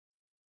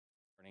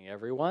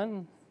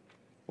Everyone.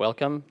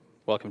 Welcome.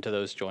 Welcome to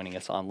those joining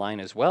us online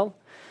as well.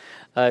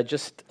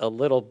 Just a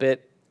little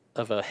bit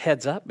of a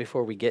heads up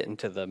before we get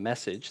into the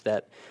message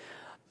that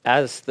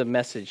as the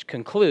message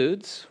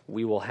concludes,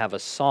 we will have a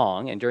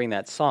song, and during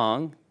that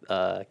song,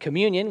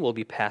 communion will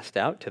be passed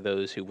out to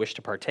those who wish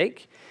to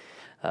partake.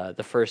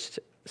 The first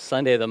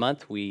Sunday of the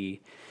month,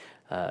 we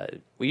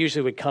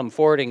usually would come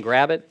forward and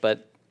grab it,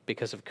 but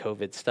because of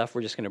COVID stuff,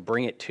 we're just going to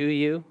bring it to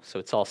you, so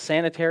it's all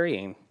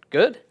sanitary and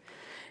good.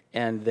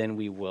 And then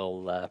we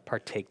will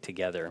partake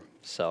together.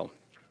 So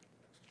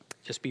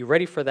just be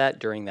ready for that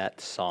during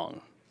that song.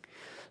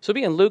 So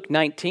we'll be in Luke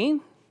 19,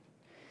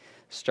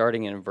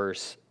 starting in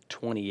verse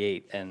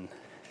 28. And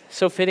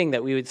so fitting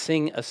that we would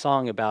sing a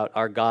song about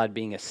our God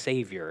being a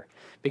Savior,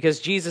 because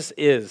Jesus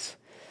is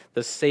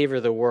the Savior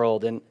of the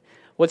world. And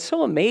what's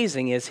so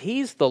amazing is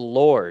He's the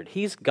Lord.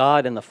 He's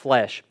God in the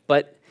flesh.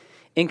 But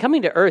in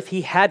coming to earth,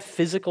 He had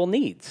physical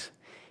needs.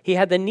 He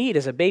had the need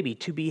as a baby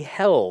to be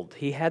held.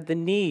 He had the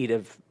need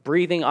of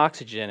breathing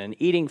oxygen and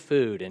eating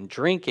food and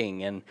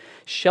drinking and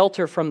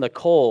shelter from the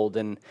cold.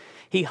 And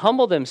He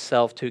humbled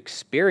Himself to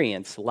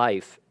experience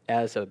life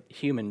as a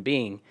human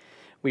being.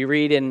 We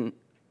read in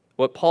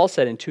what Paul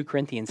said in 2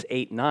 Corinthians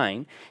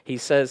 8:9. He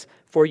says,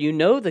 "For you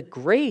know the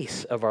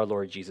grace of our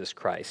Lord Jesus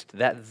Christ,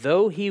 that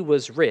though He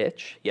was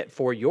rich, yet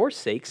for your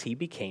sakes He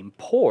became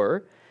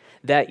poor,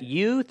 that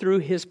you through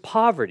His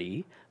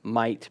poverty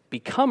might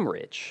become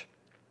rich."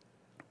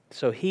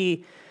 So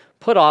He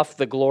put off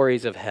the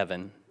glories of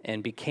heaven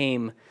and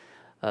became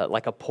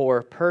like a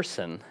poor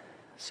person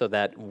so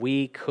that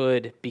we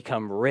could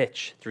become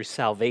rich through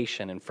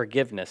salvation and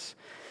forgiveness.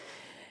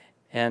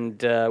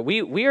 And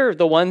we are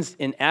the ones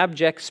in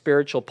abject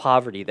spiritual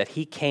poverty that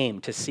He came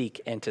to seek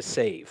and to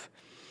save.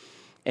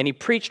 And He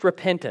preached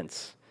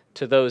repentance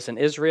to those in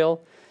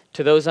Israel,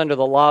 to those under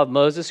the law of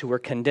Moses who were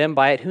condemned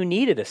by it, who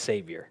needed a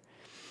Savior.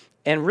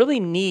 And really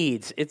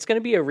it's going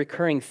to be a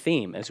recurring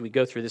theme as we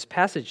go through this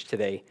passage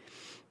today,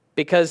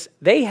 because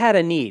they had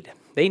a need.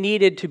 They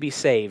needed to be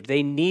saved.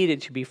 They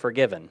needed to be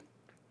forgiven.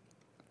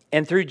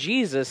 And through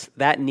Jesus,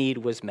 that need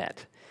was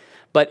met.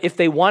 But if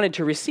they wanted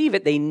to receive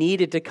it, they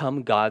needed to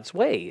come God's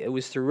way. It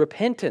was through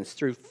repentance,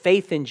 through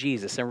faith in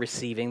Jesus and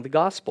receiving the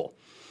gospel.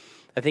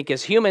 I think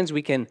as humans,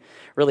 we can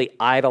really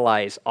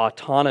idolize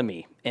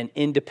autonomy and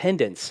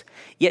independence.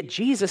 Yet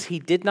Jesus, He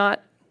did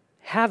not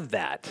have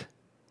that.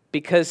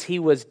 Because He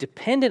was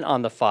dependent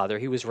on the Father,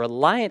 He was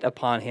reliant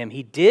upon Him,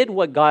 He did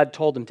what God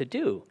told Him to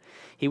do.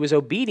 He was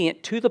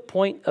obedient to the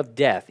point of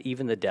death,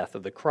 even the death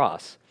of the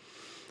cross.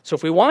 So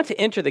if we want to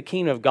enter the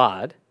kingdom of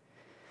God,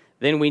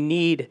 then we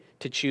need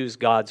to choose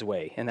God's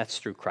way, and that's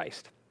through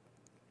Christ.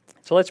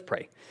 So let's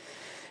pray.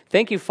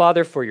 Thank you,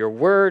 Father, for your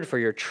word, for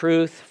your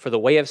truth, for the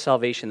way of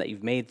salvation that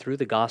you've made through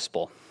the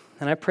gospel.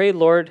 And I pray,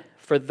 Lord,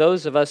 for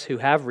those of us who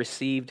have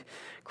received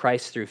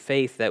Christ through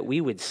faith, that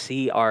we would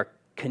see our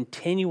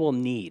continual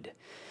need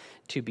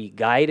to be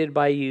guided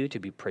by you, to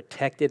be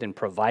protected and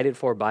provided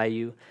for by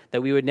you,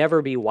 that we would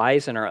never be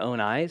wise in our own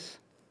eyes,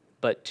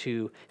 but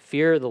to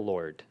fear the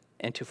Lord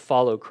and to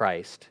follow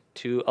Christ,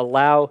 to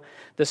allow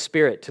the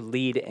Spirit to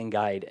lead and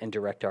guide and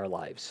direct our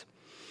lives.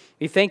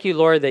 We thank you,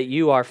 Lord, that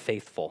you are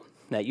faithful,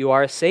 that you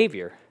are a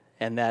Savior,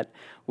 and that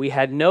we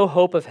had no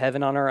hope of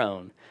heaven on our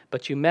own,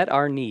 but you met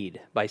our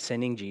need by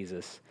sending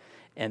Jesus.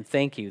 And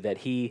thank you that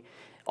He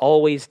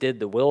always did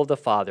the will of the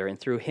Father, and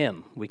through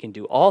Him we can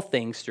do all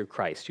things through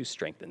Christ who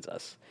strengthens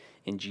us.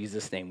 In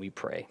Jesus' name we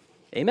pray.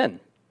 Amen.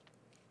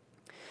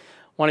 I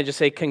want to just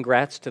say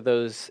congrats to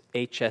those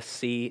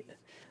HSC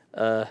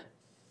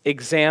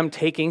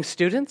exam-taking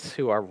students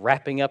who are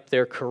wrapping up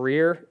their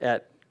career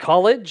at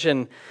college,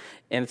 and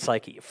it's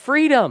like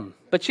freedom.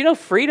 But you know,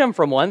 freedom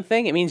from one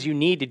thing, it means you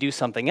need to do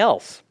something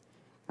else,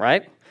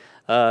 right?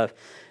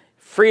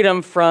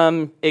 Freedom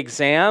from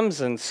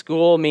exams and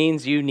school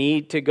means you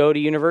need to go to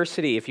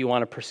university if you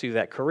want to pursue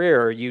that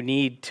career, or you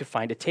need to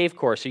find a TAFE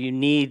course, or you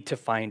need to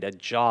find a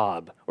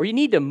job, or you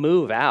need to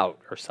move out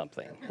or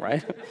something,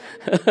 right?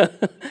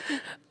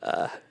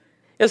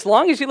 As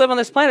long as you live on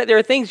this planet, there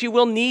are things you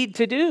will need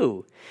to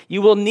do.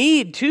 You will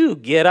need to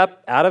get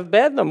up out of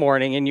bed in the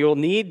morning, and you'll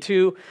need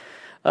to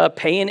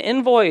pay an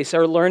invoice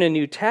or learn a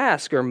new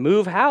task or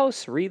move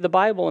house, read the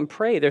Bible and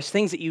pray. There's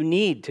things that you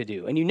need to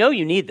do, and you know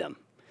you need them.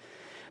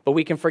 But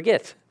we can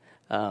forget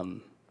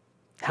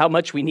how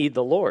much we need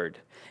the Lord.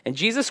 And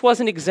Jesus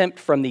wasn't exempt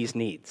from these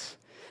needs,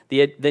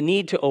 the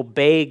need to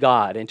obey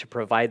God and to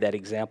provide that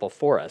example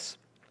for us.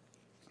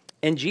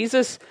 And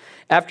Jesus,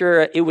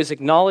 after it was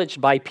acknowledged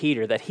by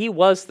Peter that He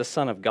was the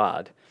Son of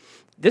God,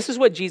 this is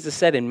what Jesus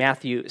said in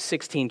Matthew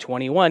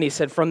 16:21. He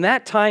said, "From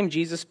that time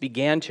Jesus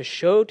began to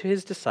show to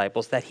His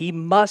disciples that He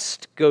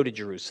must go to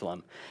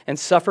Jerusalem and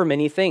suffer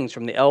many things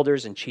from the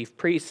elders and chief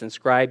priests and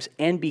scribes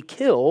and be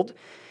killed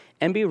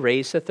and be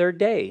raised the third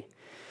day."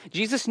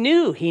 Jesus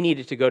knew He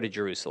needed to go to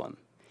Jerusalem.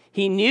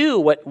 He knew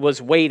what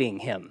was awaiting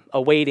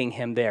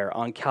Him there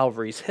on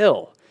Calvary's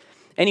Hill.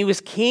 And He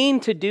was keen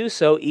to do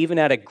so even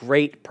at a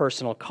great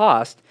personal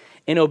cost.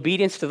 In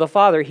obedience to the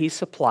Father, He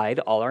supplied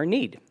all our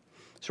need.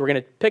 So we're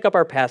going to pick up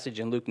our passage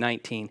in Luke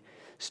 19,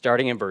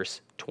 starting in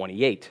verse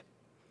 28.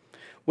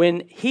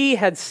 When he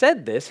had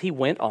said this, he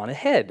went on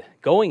ahead,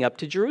 going up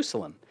to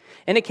Jerusalem.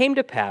 And it came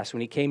to pass,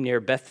 when he came near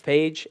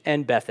Bethphage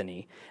and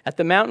Bethany, at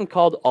the mountain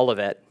called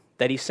Olivet,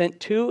 that he sent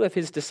 2 of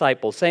his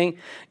disciples, saying,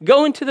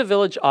 "Go into the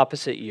village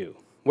opposite you,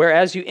 where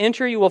as you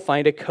enter you will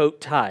find a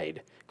colt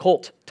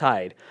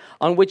tied,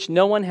 on which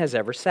no one has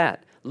ever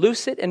sat.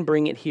 Loose it and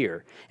bring it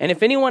here. And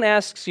if anyone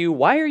asks you,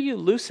 'Why are you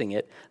loosing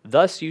it?'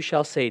 thus you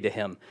shall say to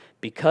him,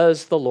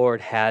 'Because the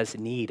Lord has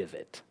need of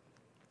it.'"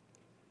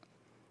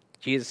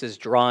 Jesus is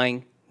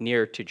drawing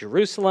near to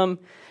Jerusalem.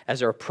 As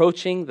they're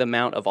approaching the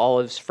Mount of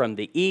Olives from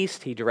the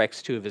east, he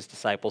directs 2 of his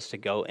disciples to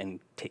go and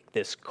take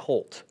this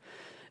colt.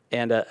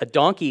 And a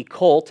donkey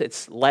colt,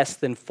 it's less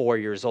than 4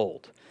 years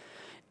old.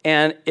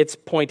 And it's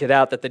pointed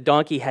out that the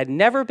donkey had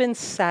never been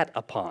sat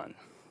upon.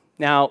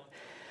 Now,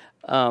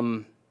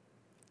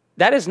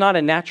 that is not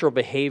a natural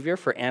behavior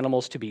for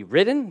animals to be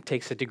ridden. It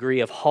takes a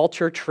degree of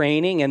halter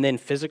training and then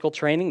physical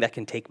training that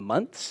can take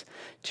months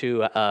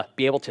to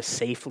be able to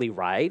safely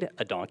ride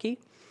a donkey.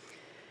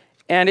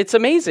 And it's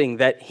amazing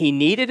that he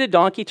needed a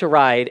donkey to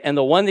ride, and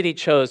the one that he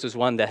chose was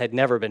one that had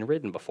never been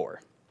ridden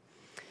before.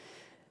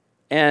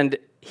 And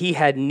he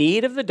had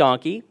need of the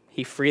donkey.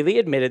 He freely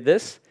admitted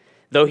this,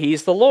 though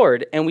he's the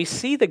Lord. And we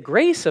see the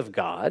grace of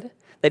God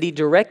that he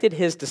directed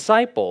his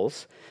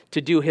disciples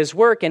to do his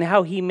work and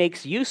how he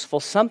makes useful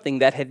something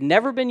that had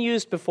never been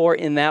used before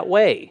in that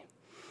way.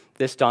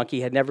 This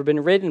donkey had never been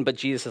ridden, but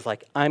Jesus is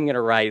like, "I'm going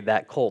to ride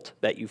that colt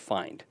that you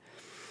find."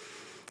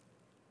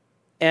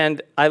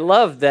 And I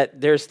love that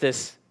there's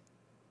this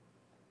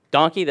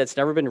donkey that's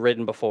never been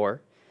ridden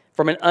before.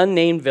 From an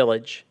unnamed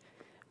village,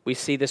 we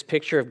see this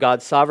picture of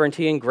God's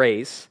sovereignty and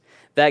grace,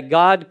 that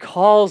God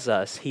calls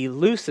us, he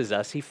looses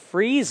us, he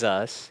frees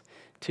us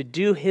to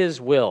do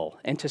his will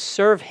and to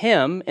serve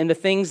him in the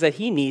things that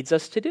he needs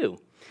us to do.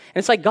 And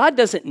it's like God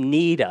doesn't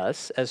need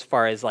us as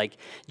far as like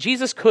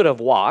Jesus could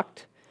have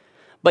walked,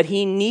 but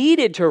he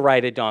needed to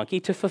ride a donkey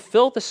to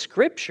fulfill the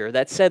scripture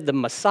that said the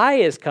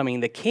Messiah is coming,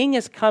 the king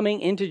is coming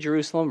into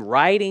Jerusalem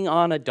riding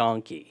on a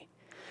donkey.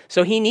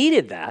 So he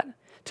needed that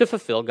to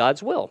fulfill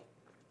God's will.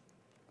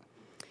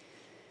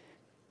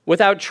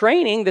 Without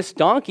training, this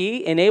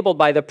donkey, enabled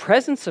by the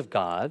presence of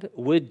God,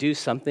 would do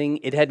something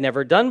it had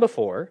never done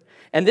before.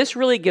 And this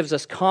really gives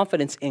us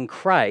confidence in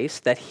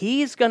Christ that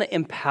he's going to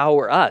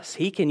empower us.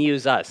 He can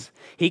use us.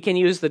 He can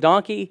use the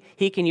donkey.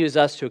 He can use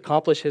us to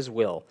accomplish his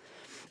will.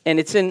 And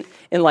it's in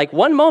like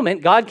one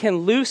moment, God can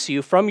loose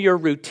you from your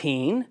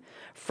routine,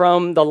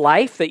 from the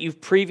life that you've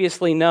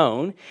previously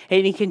known,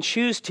 and he can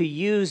choose to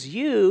use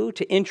you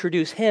to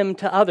introduce him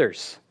to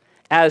others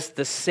as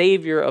the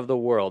Savior of the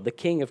world, the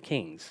King of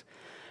Kings.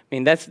 I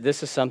mean, this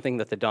is something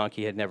that the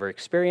donkey had never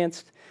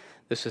experienced.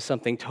 This was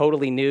something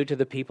totally new to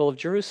the people of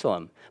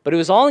Jerusalem. But it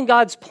was all in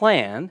God's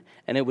plan,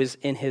 and it was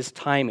in his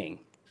timing.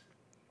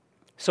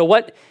 So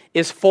what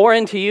is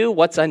foreign to you,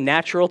 what's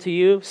unnatural to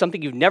you,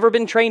 something you've never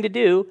been trained to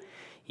do,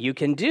 you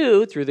can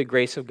do through the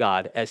grace of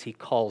God as he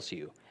calls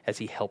you, as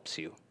he helps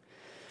you.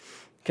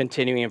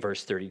 Continuing in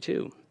verse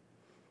 32.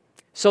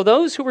 So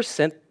those who were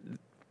sent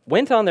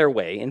went on their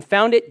way and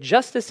found it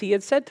just as he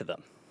had said to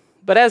them.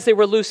 But as they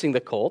were loosing the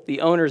colt,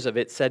 the owners of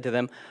it said to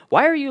them,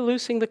 "Why are you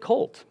loosing the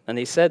colt?" And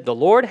they said, "The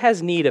Lord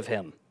has need of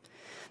him."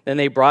 Then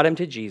they brought him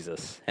to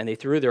Jesus, and they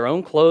threw their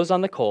own clothes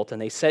on the colt,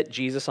 and they set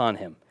Jesus on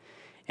him.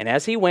 And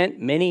as he went,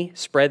 many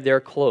spread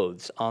their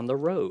clothes on the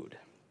road.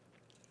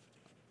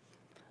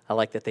 I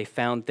like that they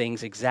found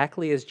things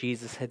exactly as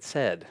Jesus had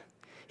said.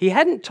 He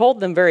hadn't told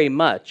them very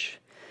much,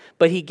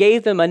 but he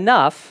gave them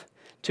enough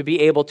to be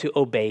able to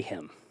obey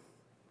him.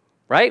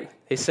 Right?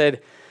 They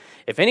said,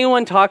 if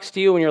anyone talks to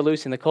you when you're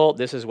loosing the colt,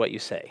 this is what you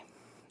say.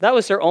 That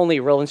was their only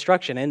real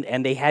instruction,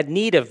 and they had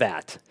need of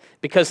that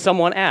because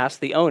someone asked,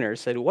 the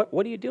owners said, what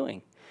are you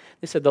doing?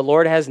 They said, the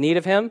Lord has need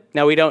of him.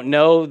 Now, we don't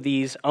know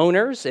these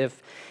owners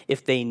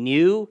if they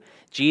knew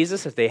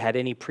Jesus, if they had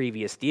any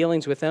previous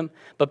dealings with him,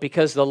 but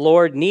because the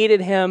Lord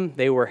needed him,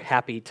 they were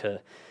happy to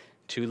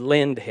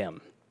lend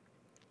him.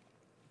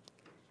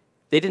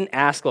 They didn't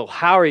ask, well,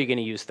 how are you going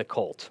to use the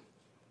colt?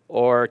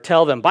 Or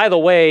tell them, by the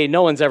way,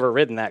 no one's ever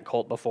ridden that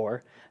colt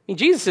before. I mean,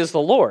 Jesus is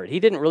the Lord. He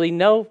didn't really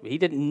know. He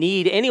didn't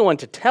need anyone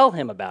to tell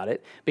him about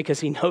it because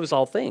he knows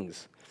all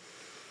things.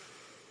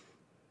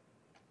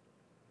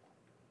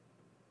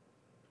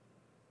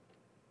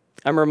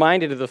 I'm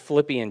reminded of the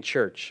Philippian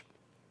church.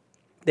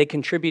 They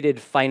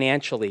contributed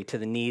financially to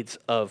the needs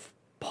of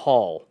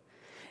Paul.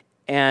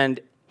 And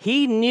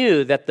he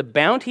knew that the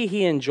bounty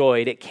he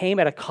enjoyed, it came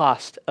at a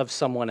cost of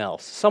someone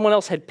else. Someone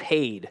else had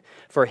paid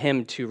for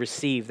him to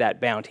receive that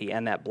bounty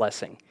and that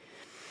blessing.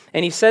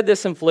 And he said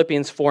this in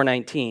Philippians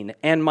 4:19,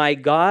 "And my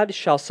God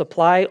shall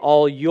supply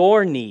all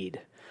your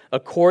need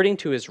according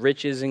to his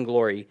riches and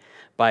glory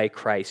by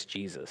Christ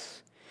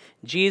Jesus."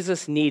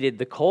 Jesus needed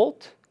the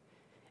colt.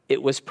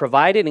 It was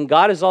provided, and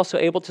God is also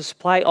able to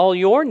supply all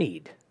your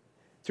need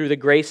through the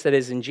grace that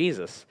is in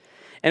Jesus.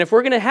 And if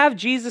we're going to have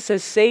Jesus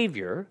as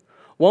Savior,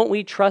 won't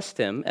we trust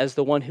him as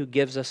the one who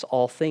gives us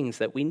all things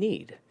that we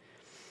need?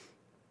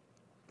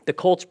 The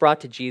colt's brought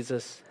to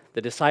Jesus.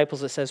 The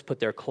disciples, it says, put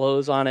their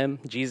clothes on him.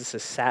 Jesus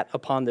has sat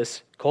upon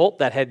this colt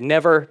that had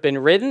never been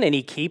ridden, and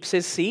he keeps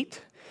his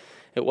seat.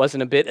 It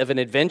wasn't a bit of an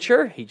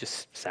adventure. He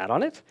just sat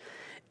on it.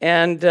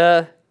 And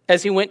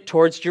as he went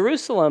towards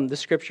Jerusalem, the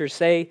scriptures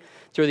say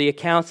through the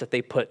accounts that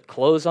they put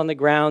clothes on the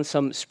ground.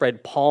 Some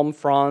spread palm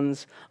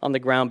fronds on the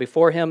ground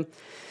before him.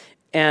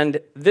 And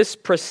this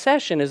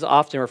procession is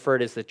often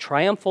referred as the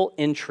triumphal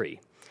entry.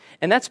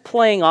 And that's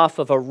playing off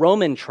of a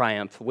Roman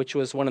triumph, which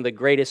was one of the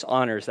greatest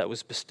honors that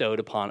was bestowed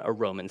upon a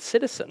Roman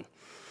citizen.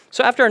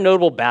 So after a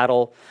notable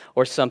battle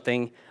or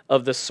something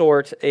of the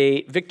sort,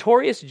 a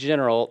victorious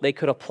general, they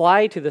could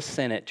apply to the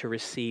Senate to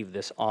receive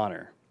this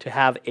honor, to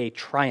have a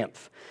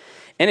triumph.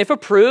 And if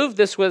approved,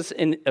 this was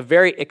in a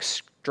very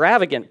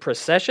extravagant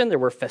procession. There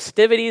were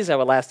festivities that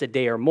would last a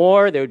day or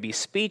more. There would be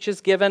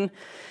speeches given.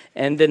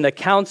 And then the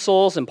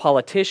councils and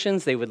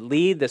politicians, they would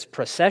lead this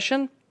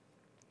procession.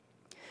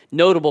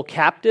 Notable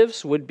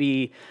captives would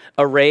be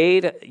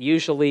arrayed,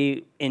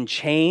 usually in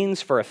chains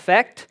for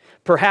effect,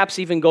 perhaps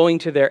even going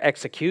to their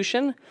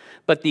execution.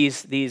 But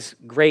these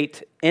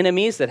great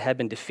enemies that had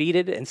been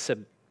defeated and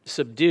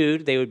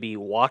subdued, they would be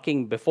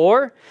walking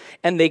before,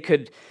 and they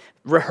could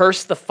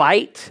rehearse the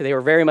fight. They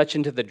were very much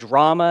into the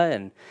drama,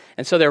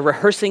 and so they're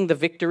rehearsing the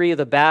victory of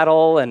the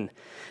battle, and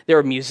there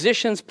are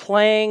musicians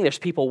playing, there's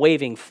people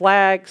waving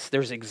flags,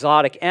 there's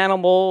exotic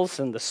animals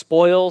and the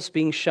spoils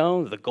being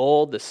shown, the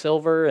gold, the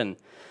silver, and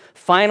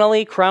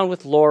finally, crowned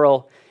with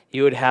laurel,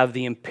 you would have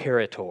the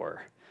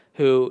imperator,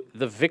 who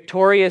the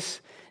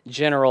victorious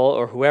general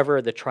or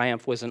whoever the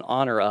triumph was in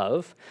honor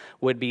of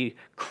would be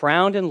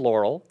crowned in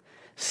laurel,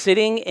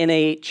 sitting in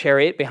a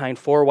chariot behind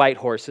 4 white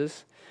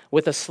horses,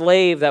 with a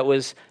slave that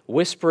was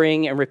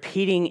whispering and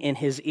repeating in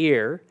his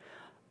ear,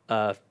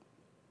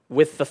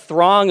 with the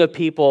throng of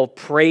people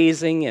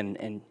praising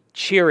and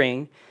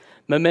cheering,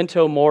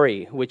 memento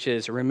mori, which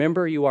is,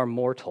 remember you are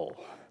mortal.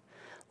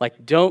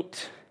 Like,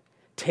 don't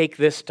take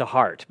this to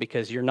heart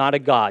because you're not a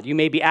god. You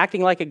may be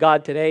acting like a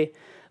god today,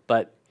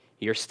 but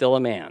you're still a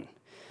man.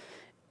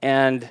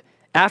 And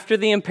after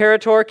the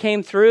imperator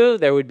came through,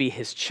 there would be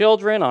his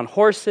children on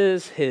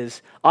horses,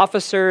 his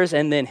officers,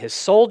 and then his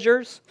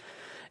soldiers.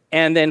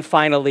 And then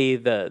finally,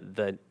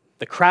 the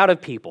crowd of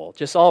people,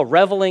 just all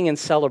reveling and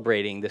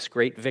celebrating this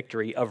great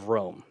victory of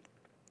Rome.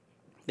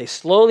 They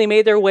slowly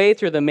made their way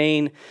through the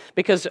main,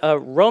 because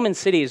Roman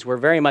cities were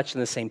very much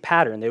in the same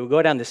pattern. They would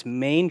go down this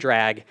main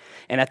drag,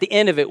 and at the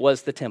end of it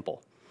was the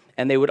temple,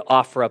 and they would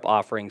offer up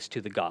offerings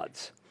to the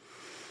gods.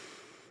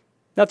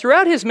 Now,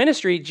 throughout his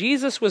ministry,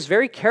 Jesus was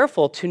very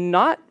careful to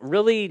not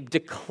really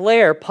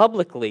declare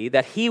publicly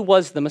that he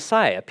was the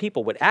Messiah.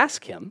 People would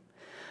ask him,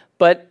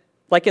 but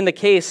like in the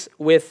case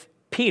with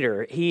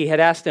Peter, he had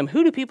asked him,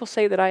 who do people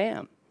say that I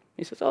am?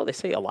 He says, oh, they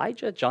say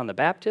Elijah, John the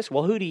Baptist.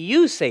 Well, who do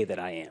you say that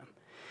I am?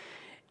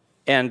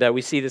 And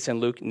we see this in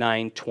Luke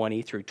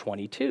 9:20 through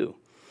 22.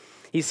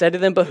 He said to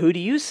them, but who do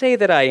you say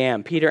that I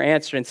am? Peter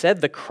answered and said,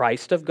 the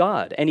Christ of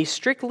God. And he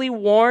strictly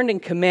warned and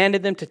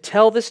commanded them to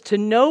tell this to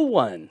no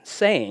one,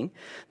 saying,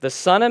 the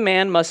Son of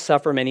Man must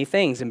suffer many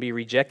things and be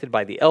rejected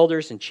by the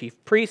elders and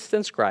chief priests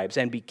and scribes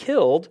and be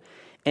killed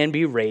and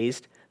be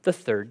raised the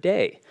 3rd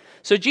day.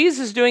 So Jesus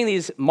is doing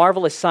these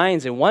marvelous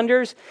signs and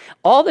wonders,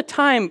 all the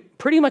time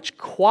pretty much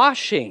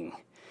quashing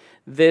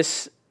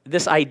this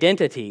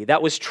identity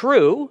that was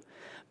true.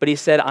 But he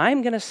said,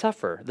 I'm going to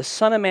suffer. The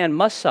Son of Man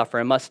must suffer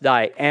and must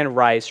die and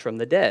rise from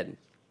the dead.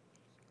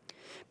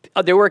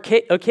 There were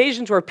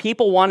occasions where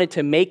people wanted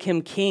to make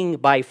him king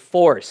by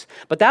force,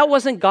 but that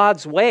wasn't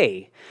God's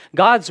way.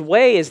 God's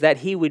way is that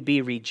he would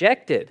be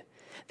rejected,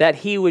 that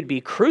he would be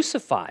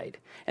crucified,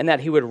 and that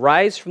he would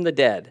rise from the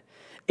dead.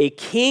 A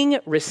king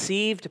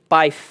received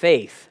by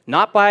faith,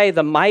 not by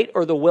the might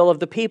or the will of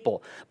the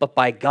people, but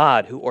by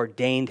God who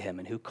ordained him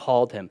and who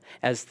called him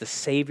as the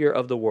Savior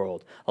of the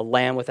world, a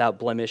lamb without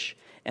blemish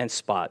and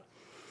spot.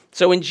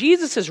 So when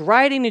Jesus is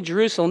riding to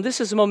Jerusalem, this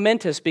is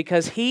momentous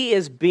because he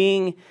is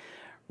being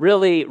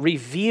really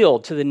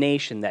revealed to the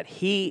nation that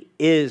he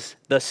is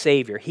the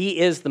Savior. He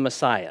is the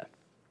Messiah.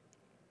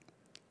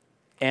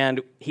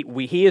 And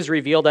he is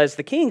revealed as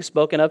the king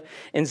spoken of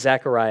in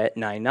Zechariah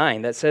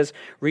 9:9 that says,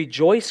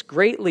 rejoice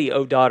greatly,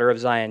 O daughter of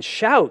Zion.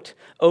 Shout,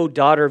 O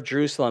daughter of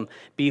Jerusalem.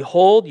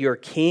 Behold, your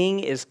king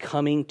is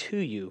coming to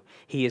you.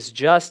 He is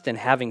just and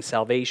having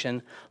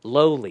salvation,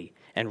 lowly,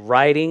 and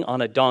riding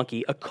on a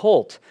donkey, a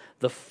colt,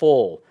 the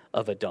foal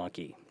of a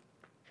donkey.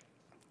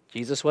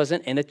 Jesus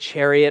wasn't in a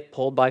chariot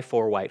pulled by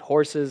 4 white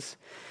horses.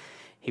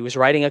 He was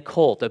riding a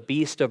colt, a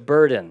beast of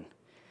burden,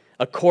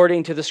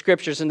 according to the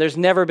scriptures. And there's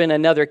never been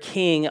another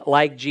king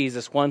like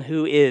Jesus, one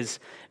who is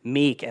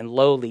meek and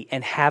lowly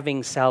and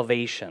having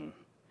salvation,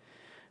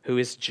 who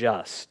is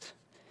just.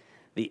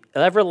 The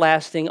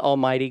everlasting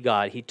Almighty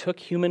God, he took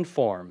human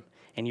form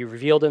and he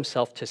revealed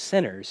himself to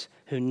sinners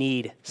who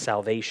need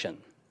salvation.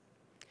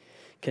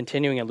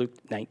 Continuing in Luke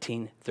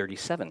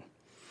 19:37.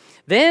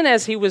 Then,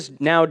 as he was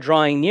now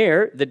drawing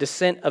near the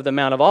descent of the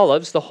Mount of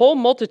Olives, the whole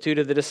multitude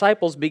of the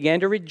disciples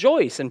began to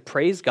rejoice and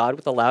praise God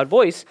with a loud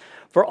voice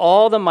for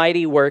all the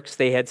mighty works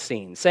they had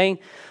seen, saying,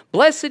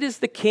 blessed is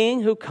the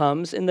King who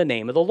comes in the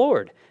name of the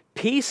Lord.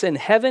 peace in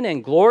heaven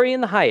and glory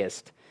in the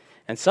highest."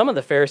 And some of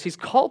the Pharisees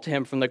called to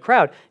him from the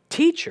crowd,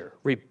 "Teacher,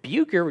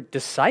 rebuke your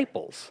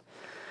disciples."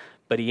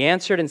 But he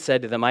answered and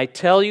said to them, "I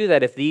tell you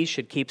that if these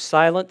should keep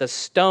silent, the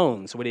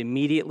stones would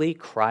immediately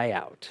cry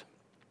out."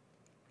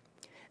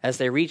 As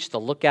they reached the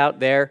lookout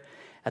there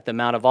at the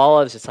Mount of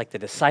Olives, it's like the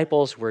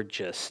disciples were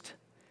just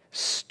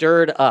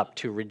stirred up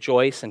to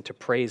rejoice and to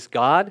praise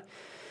God.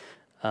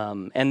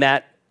 And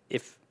that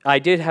if I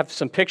did have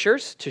some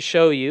pictures to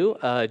show you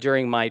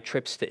during my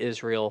trips to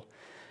Israel.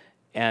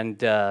 And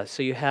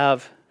so you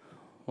have,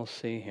 we'll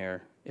see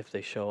here if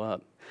they show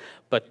up.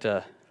 But,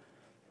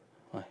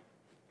 well,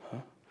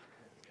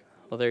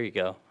 there you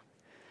go.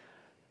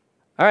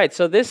 All right,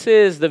 so this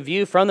is the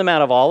view from the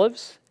Mount of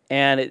Olives,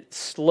 and it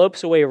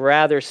slopes away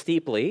rather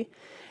steeply.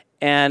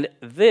 And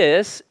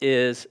this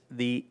is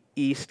the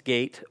East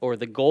Gate, or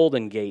the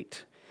Golden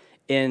Gate.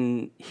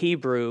 In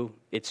Hebrew,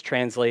 it's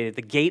translated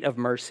the Gate of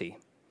Mercy.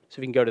 So if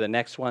you can go to the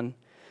next one.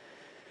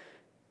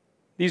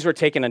 These were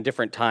taken on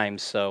different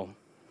times, so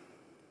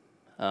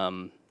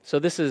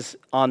this is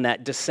on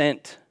that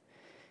descent,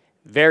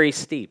 very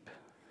steep.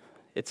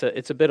 It's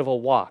a bit of a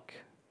walk,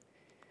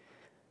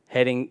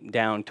 heading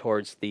down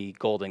towards the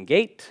Golden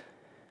Gate,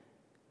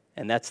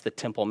 and that's the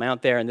Temple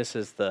Mount there. And this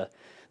is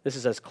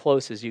as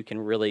close as you can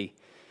really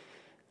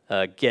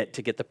get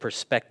the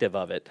perspective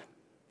of it.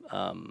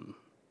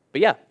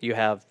 But yeah, you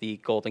have the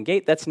Golden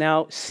Gate that's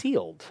now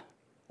sealed,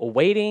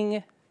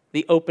 awaiting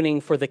the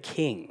opening for the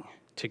king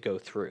to go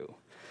through.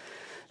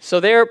 So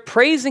they're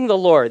praising the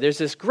Lord. There's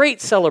this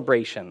great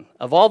celebration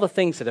of all the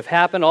things that have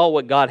happened, all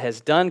what God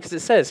has done, because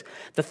it says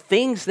the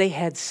things they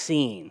had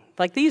seen.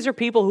 Like, these are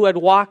people who had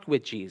walked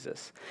with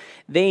Jesus.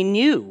 They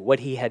knew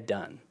what he had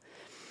done.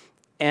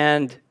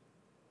 And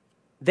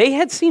they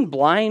had seen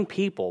blind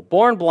people,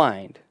 born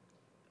blind,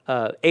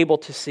 able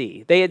to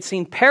see. They had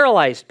seen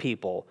paralyzed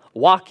people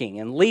walking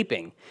and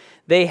leaping.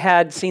 They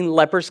had seen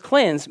lepers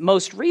cleansed.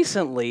 Most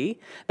recently,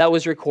 that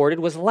was recorded,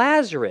 was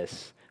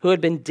Lazarus, who had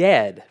been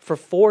dead for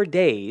 4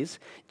 days.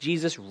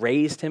 Jesus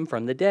raised him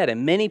from the dead,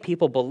 and many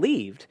people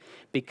believed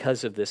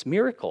because of this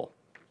miracle.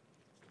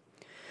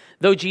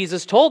 Though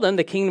Jesus told them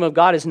the kingdom of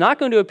God is not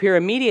going to appear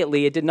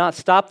immediately, it did not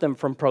stop them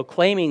from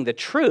proclaiming the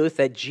truth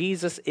that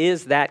Jesus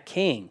is that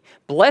king.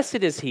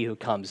 Blessed is he who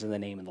comes in the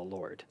name of the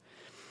Lord.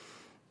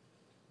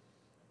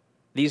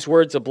 These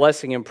words of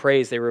blessing and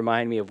praise, they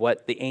remind me of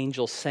what the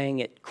angels sang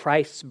at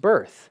Christ's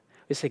birth.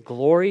 They say,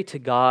 "Glory to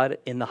God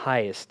in the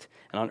highest,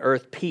 and on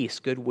earth peace,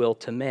 goodwill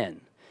to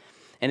men."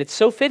 And it's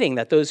so fitting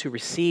that those who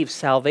receive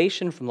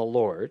salvation from the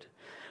Lord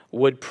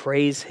would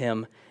praise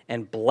him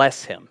and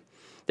bless him.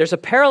 There's a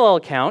parallel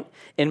account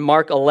in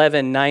Mark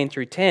 11, 9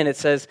 through 10. It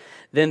says,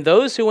 "Then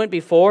those who went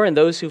before and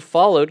those who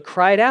followed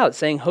cried out,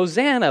 saying,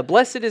 'Hosanna,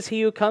 blessed is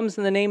he who comes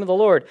in the name of the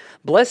Lord.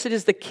 Blessed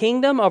is the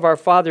kingdom of our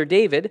father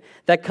David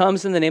that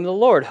comes in the name of the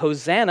Lord.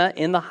 Hosanna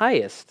in the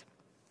highest.'"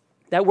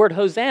 That word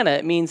Hosanna,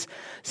 it means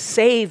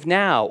save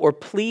now, or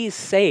please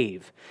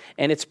save.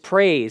 And it's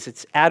praise,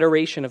 it's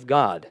adoration of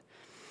God.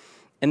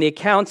 And the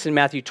accounts in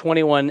Matthew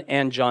 21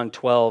 and John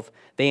 12,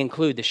 they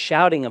include the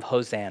shouting of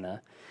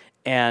Hosanna,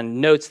 and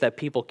notes that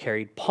people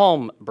carried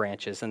palm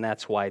branches, and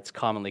that's why it's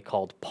commonly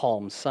called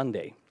Palm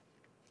Sunday.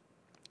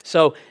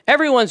 So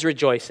everyone's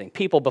rejoicing.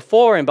 People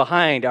before and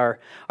behind are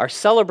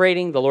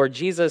celebrating the Lord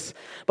Jesus,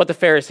 but the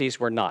Pharisees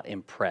were not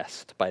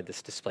impressed by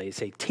this display. They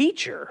say,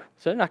 "Teacher,"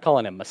 so they're not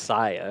calling him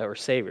Messiah or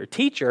Savior.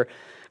 "Teacher,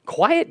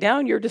 quiet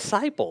down your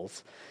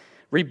disciples.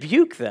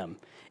 Rebuke them."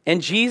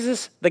 And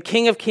Jesus, the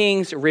King of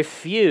Kings,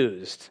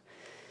 refused.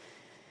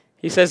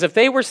 He says, "If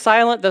they were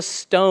silent, the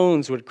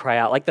stones would cry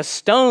out." Like, the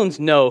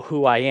stones know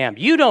who I am.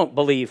 You don't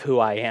believe who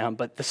I am,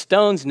 but the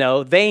stones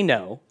know, they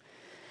know.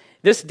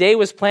 This day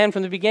was planned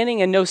from the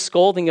beginning, and no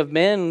scolding of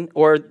men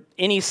or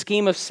any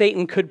scheme of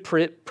Satan could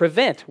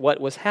prevent what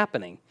was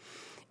happening.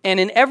 And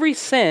in every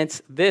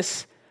sense,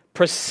 this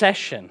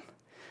procession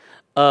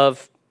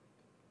of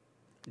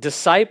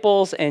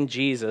disciples and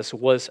Jesus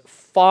was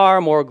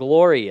far more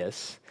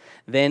glorious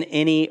than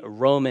any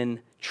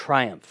Roman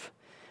triumph.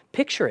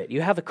 Picture it.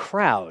 You have a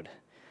crowd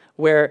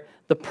where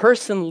the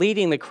person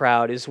leading the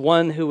crowd is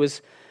one who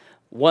was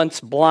once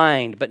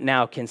blind but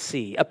now can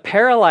see. A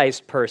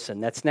paralyzed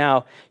person that's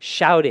now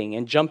shouting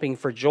and jumping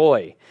for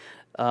joy.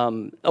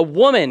 A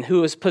woman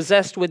who was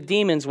possessed with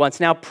demons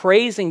once, now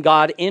praising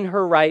God in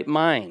her right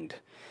mind.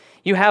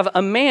 You have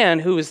a man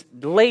who was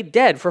laid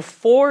dead for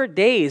 4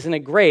 days in a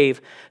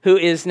grave, who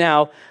is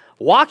now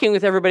walking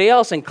with everybody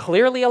else and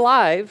clearly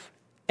alive.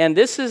 And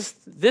this is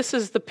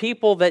the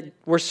people that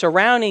were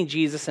surrounding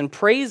Jesus and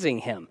praising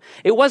him.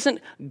 It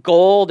wasn't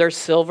gold or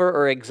silver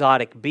or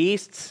exotic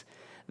beasts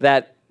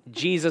that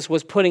Jesus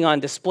was putting on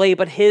display,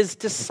 but his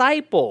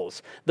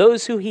disciples,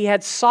 those who he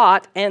had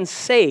sought and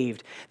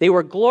saved. They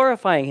were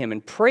glorifying him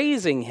and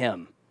praising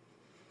him.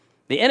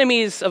 The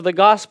enemies of the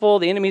gospel,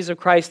 the enemies of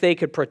Christ, they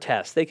could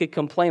protest. They could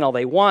complain all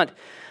they want,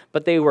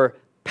 but they were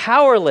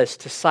powerless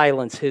to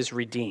silence his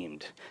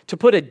redeemed, to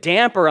put a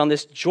damper on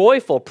this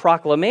joyful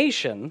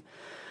proclamation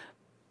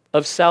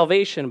of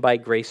salvation by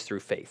grace through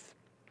faith.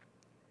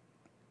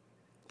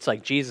 It's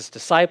like Jesus'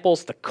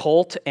 disciples, the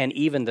cult, and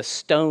even the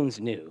stones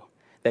knew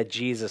that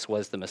Jesus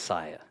was the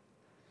Messiah.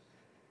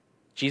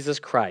 Jesus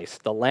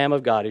Christ, the Lamb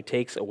of God who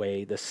takes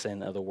away the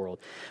sin of the world.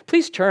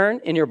 Please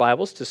turn in your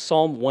Bibles to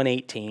Psalm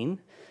 118,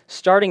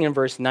 starting in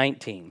verse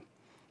 19.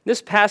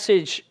 This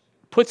passage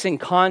puts in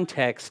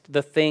context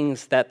the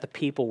things that the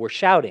people were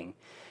shouting,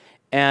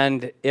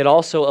 and it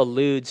also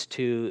alludes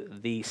to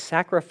the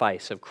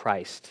sacrifice of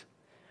Christ,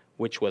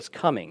 which was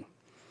coming.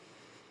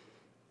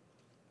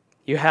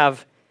 You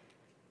have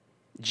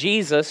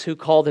Jesus, who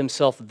called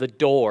himself the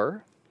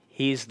door.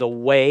 He's the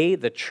way,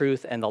 the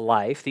truth, and the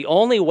life, the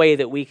only way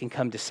that we can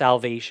come to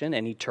salvation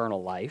and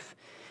eternal life.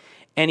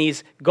 And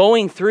he's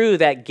going through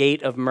that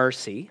gate of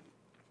mercy.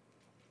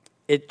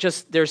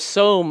 There's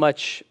so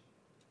much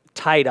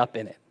tied up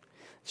in it.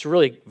 It's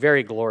really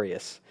very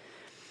glorious.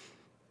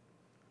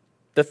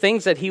 The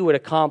things that he would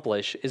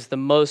accomplish is the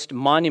most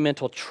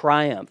monumental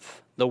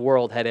triumph the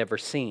world had ever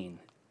seen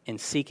in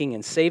seeking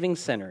and saving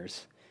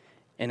sinners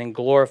and in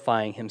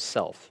glorifying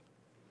himself.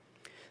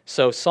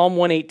 So Psalm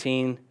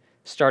 118,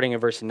 starting in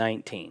verse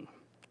 19.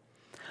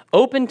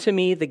 Open to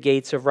me the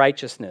gates of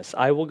righteousness.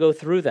 I will go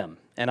through them,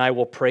 and I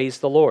will praise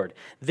the Lord.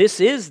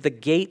 This is the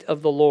gate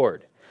of the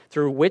Lord,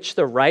 through which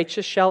the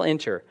righteous shall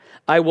enter.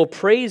 I will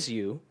praise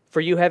you,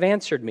 for you have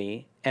answered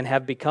me and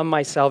have become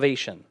my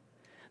salvation.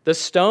 The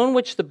stone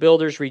which the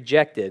builders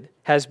rejected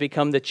has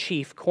become the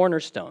chief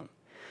cornerstone.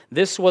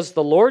 This was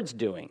the Lord's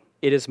doing.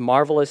 It is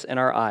marvelous in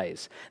our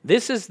eyes.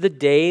 This is the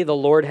day the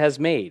Lord has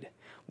made.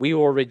 We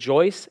will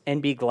rejoice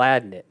and be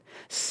glad in it.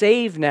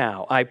 Save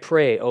now, I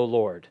pray, O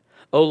Lord.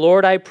 O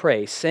Lord, I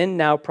pray, send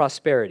now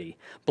prosperity.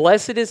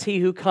 Blessed is he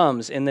who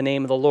comes in the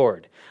name of the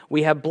Lord.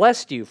 We have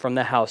blessed you from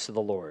the house of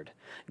the Lord.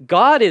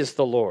 God is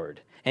the Lord,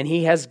 and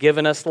he has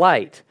given us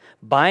light.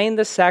 Bind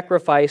the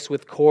sacrifice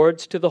with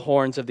cords to the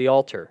horns of the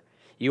altar.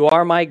 You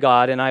are my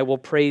God, and I will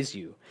praise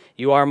you.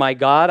 You are my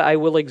God, I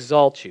will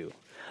exalt you.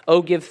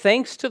 Oh, give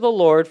thanks to the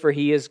Lord, for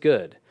he is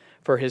good,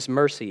 for his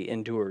mercy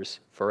endures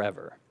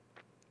forever.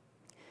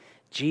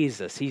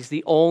 Jesus, he's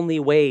the only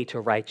way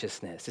to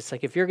righteousness. It's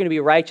like if you're going to be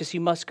righteous,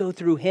 you must go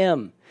through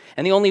him.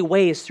 And the only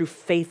way is through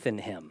faith in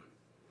him.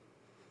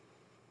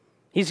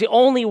 He's the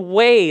only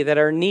way that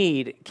our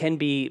need can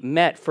be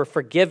met for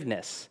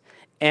forgiveness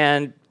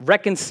and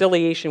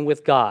reconciliation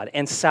with God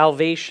and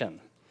salvation.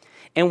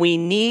 And we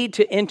need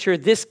to enter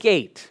this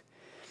gate.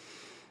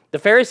 The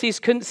Pharisees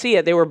couldn't see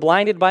it. They were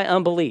blinded by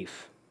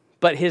unbelief.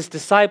 But his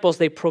disciples,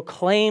 they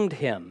proclaimed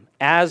him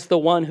as the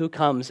one who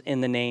comes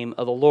in the name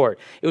of the Lord.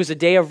 It was a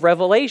day of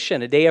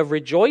revelation, a day of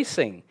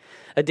rejoicing,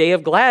 a day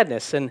of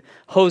gladness, and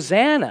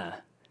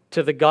Hosanna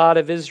to the God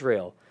of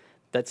Israel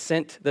that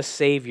sent the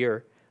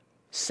Savior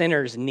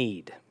sinners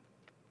need.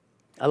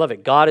 I love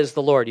it. God is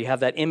the Lord. You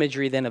have that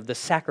imagery then of the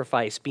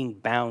sacrifice being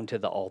bound to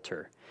the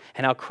altar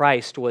and how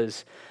Christ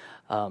was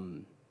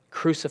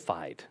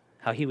crucified,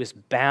 how he was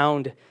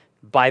bound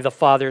by the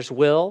Father's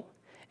will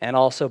and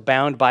also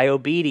bound by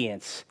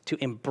obedience to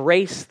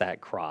embrace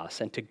that cross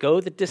and to go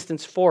the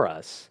distance for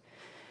us.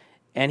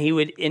 And he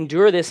would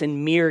endure this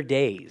in mere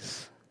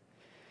days.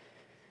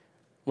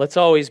 Let's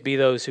always be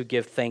those who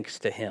give thanks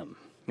to him.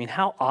 I mean,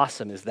 how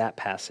awesome is that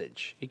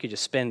passage? You could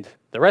just spend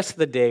the rest of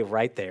the day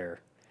right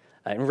there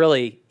and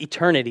really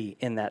eternity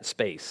in that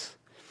space.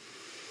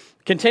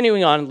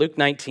 Continuing on, Luke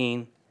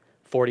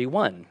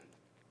 19:41.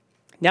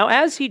 Now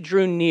as he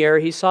drew near,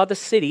 he saw the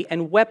city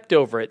and wept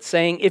over it,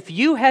 saying, if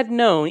you had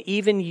known,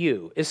 even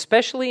you,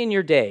 especially in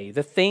your day,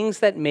 the things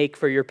that make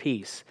for your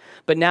peace,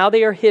 but now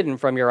they are hidden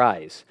from your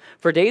eyes.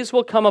 For days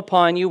will come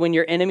upon you when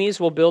your enemies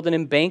will build an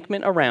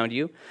embankment around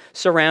you,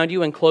 surround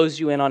you and close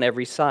you in on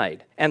every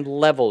side, and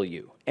level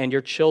you and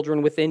your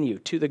children within you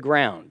to the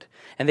ground.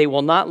 And they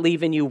will not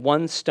leave in you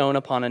one stone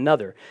upon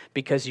another,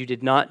 because you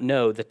did not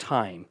know the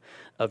time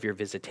of your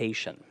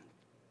visitation.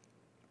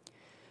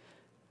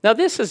 Now,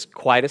 this is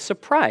quite a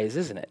surprise,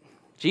 isn't it?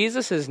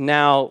 Jesus has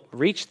now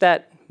reached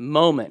that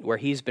moment where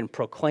he's been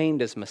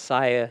proclaimed as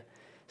Messiah,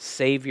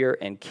 Savior,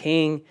 and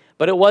King,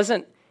 but it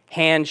wasn't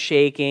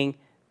handshaking,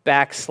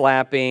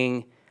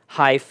 backslapping,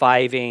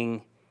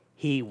 high-fiving.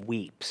 He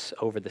weeps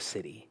over the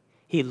city.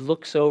 He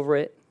looks over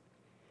it,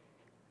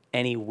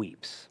 and he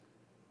weeps.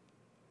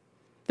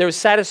 There was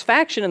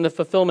satisfaction in the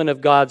fulfillment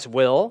of God's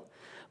will,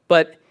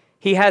 but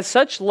he had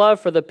such love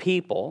for the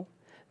people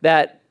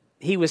that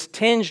he was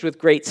tinged with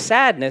great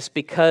sadness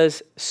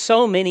because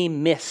so many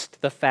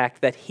missed the fact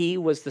that he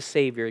was the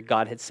Savior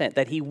God had sent,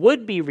 that he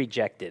would be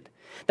rejected,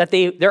 that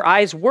their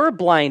eyes were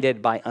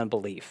blinded by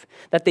unbelief,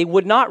 that they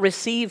would not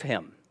receive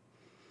him,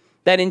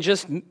 that in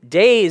just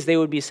days they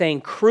would be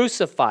saying,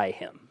 crucify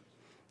him.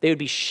 They would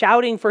be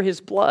shouting for his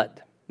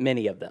blood,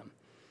 many of them.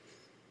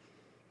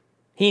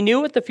 He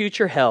knew what the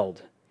future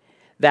held,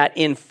 that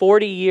in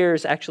 40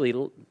 years, actually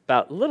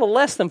about a little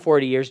less than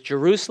 40 years,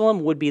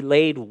 Jerusalem would be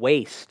laid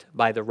waste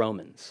by the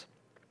Romans.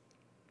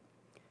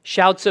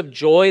 Shouts of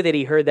joy that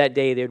he heard that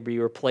day, they would be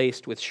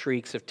replaced with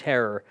shrieks of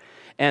terror.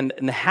 And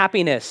the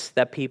happiness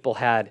that people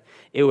had,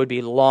 it would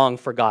be long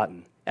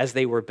forgotten as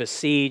they were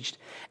besieged,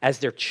 as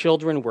their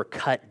children were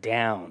cut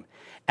down,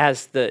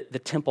 as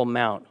the Temple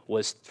Mount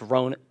was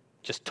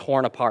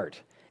torn apart,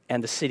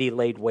 and the city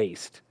laid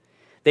waste.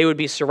 They would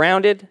be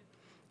surrounded,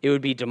 it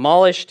would be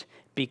demolished,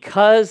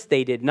 because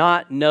they did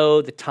not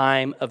know the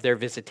time of their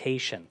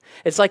visitation.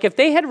 It's like if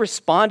they had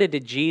responded to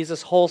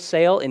Jesus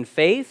wholesale in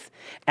faith,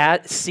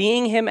 at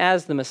seeing him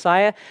as the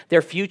Messiah,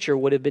 their future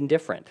would have been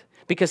different,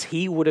 because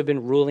he would have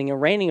been ruling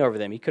and reigning over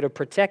them. He could have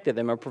protected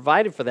them or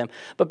provided for them.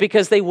 But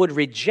because they would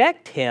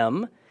reject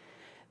him,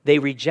 they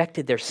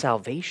rejected their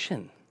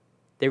salvation.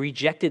 They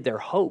rejected their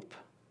hope.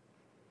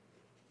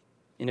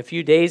 In a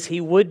few days, he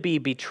would be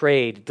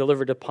betrayed,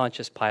 delivered to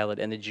Pontius Pilate,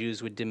 and the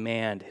Jews would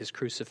demand his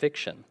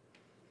crucifixion.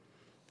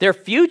 Their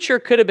future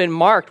could have been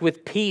marked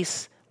with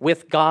peace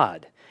with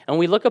God. And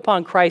we look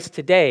upon Christ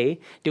today,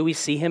 do we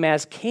see him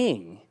as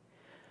king?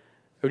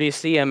 Or do you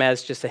see him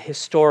as just a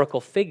historical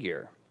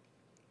figure?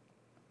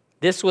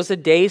 This was a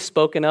day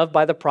spoken of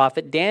by the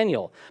prophet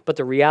Daniel, but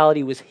the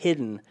reality was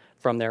hidden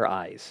from their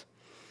eyes.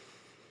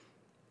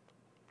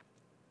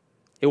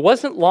 It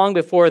wasn't long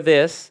before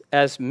this,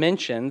 as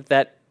mentioned,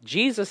 that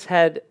Jesus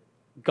had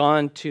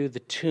gone to the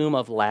tomb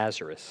of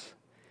Lazarus.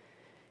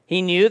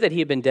 He knew that he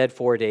had been dead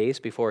 4 days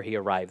before he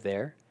arrived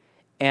there,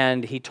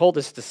 and he told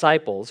his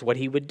disciples what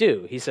he would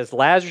do. He says,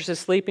 Lazarus is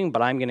sleeping,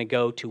 but I'm going to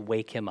go to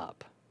wake him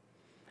up.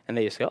 And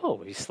they just go,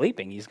 oh, he's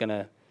sleeping.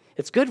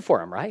 It's good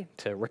for him, right,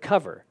 to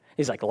recover.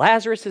 He's like,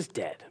 Lazarus is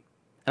dead.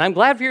 And I'm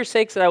glad for your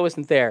sakes that I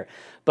wasn't there,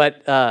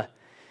 but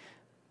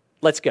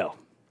let's go.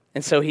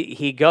 And so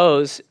he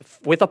goes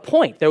with a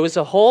point. There was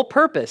a whole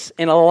purpose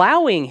in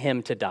allowing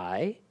him to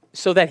die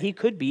so that he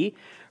could be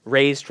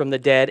raised from the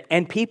dead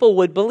and people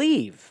would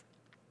believe.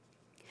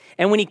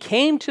 And when he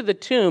came to the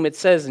tomb, it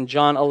says in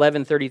John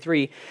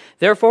 11:33,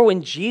 therefore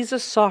when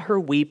Jesus saw her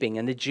weeping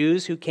and the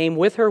Jews who came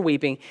with her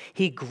weeping,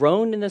 he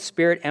groaned in the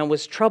spirit and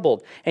was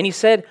troubled. And he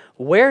said,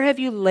 where have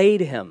you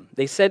laid him?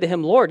 They said to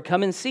him, Lord,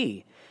 come and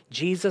see.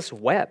 Jesus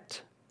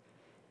wept.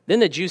 Then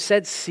the Jews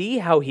said, see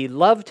how he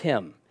loved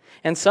him.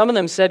 And some of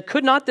them said,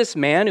 could not this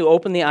man who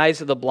opened the eyes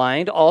of the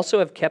blind also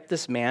have kept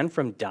this man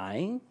from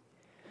dying?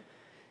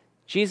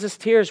 Jesus'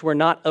 tears were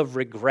not of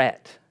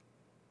regret.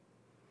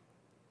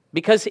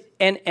 Because,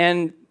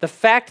 and the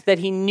fact that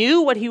he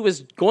knew what he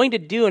was going to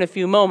do in a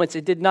few moments,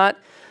 it did not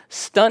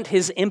stunt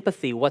his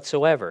empathy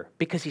whatsoever.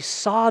 Because he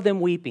saw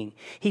them weeping,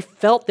 he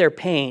felt their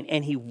pain,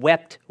 and he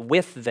wept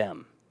with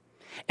them.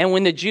 And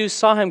when the Jews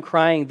saw him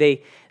crying,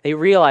 they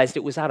realized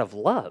it was out of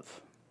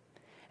love.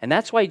 And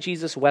that's why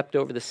Jesus wept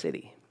over the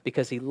city,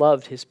 because he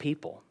loved his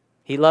people.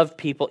 He loved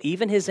people,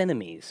 even his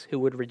enemies, who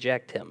would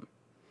reject him.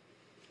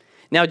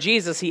 Now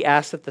Jesus, he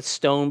asked that the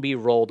stone be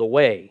rolled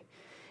away.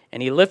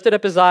 And he lifted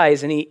up his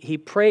eyes and he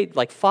prayed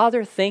like,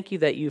 Father, thank you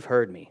that you've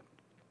heard me.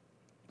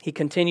 He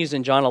continues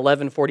in John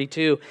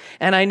 11:42,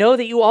 and I know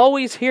that you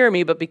always hear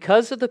me, but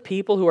because of the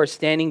people who are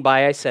standing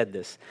by, I said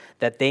this,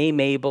 that they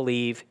may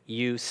believe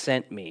you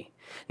sent me.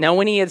 Now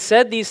when he had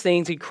said these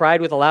things, he cried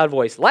with a loud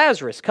voice,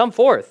 Lazarus, come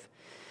forth.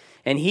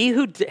 And he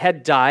who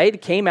had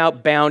died came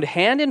out bound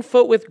hand and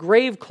foot with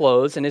grave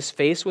clothes, and his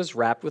face was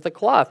wrapped with a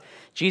cloth.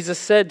 Jesus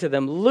said to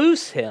them,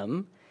 loose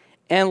him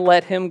and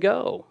let him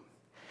go.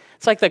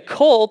 It's like the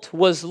colt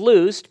was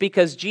loosed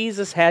because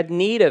Jesus had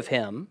need of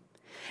him,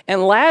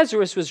 and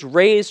Lazarus was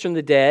raised from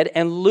the dead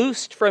and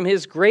loosed from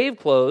his grave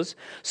clothes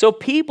so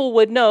people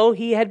would know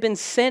he had been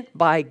sent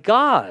by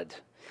God,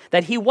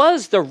 that he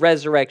was the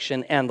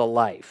resurrection and the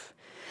life,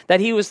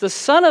 that he was the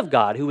Son of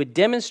God who would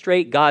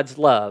demonstrate God's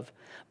love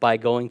by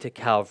going to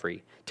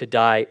Calvary to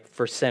die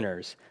for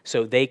sinners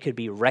so they could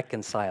be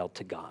reconciled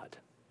to God.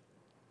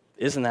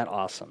 Isn't that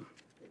awesome?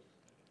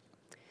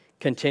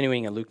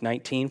 Continuing in Luke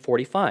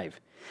 19:45.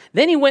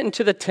 Then he went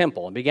into the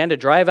temple and began to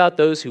drive out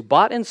those who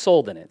bought and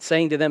sold in it,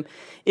 saying to them,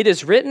 it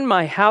is written,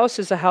 my house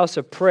is a house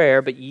of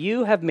prayer, but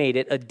you have made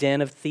it a den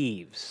of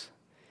thieves.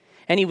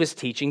 And he was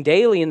teaching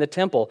daily in the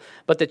temple,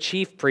 but the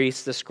chief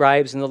priests, the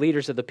scribes, and the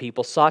leaders of the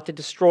people sought to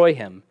destroy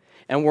him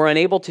and were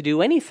unable to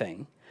do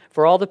anything,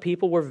 for all the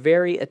people were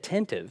very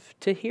attentive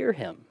to hear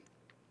him.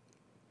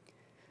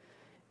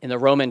 In the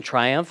Roman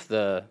triumph,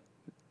 the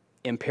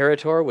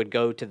imperator would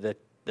go to the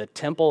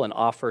temple and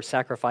offer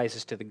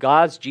sacrifices to the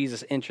gods.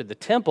 Jesus entered the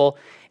temple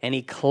and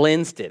he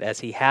cleansed it as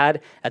he had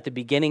at the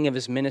beginning of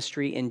his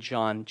ministry in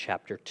John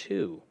chapter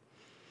 2.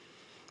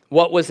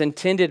 What was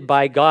intended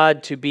by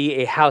God to be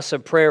a house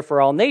of prayer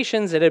for all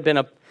nations, it had been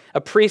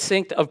a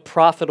precinct of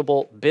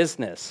profitable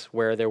business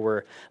where there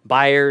were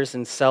buyers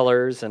and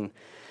sellers. And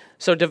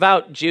so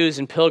devout Jews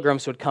and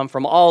pilgrims would come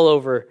from all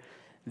over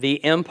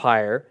the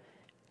empire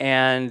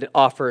and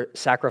offer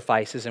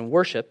sacrifices and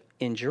worship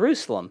in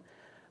Jerusalem.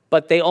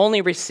 But they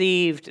only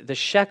received the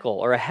shekel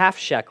or a half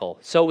shekel.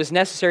 So it was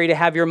necessary to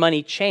have your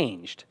money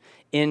changed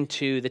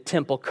into the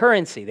temple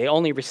currency. They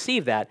only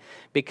received that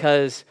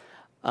because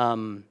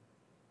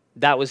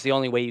that was the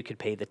only way you could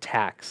pay the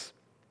tax.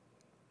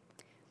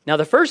 Now,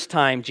 the first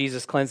time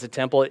Jesus cleansed the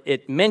temple,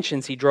 it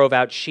mentions he drove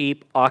out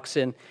sheep,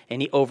 oxen,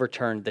 and he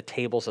overturned the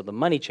tables of the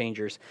money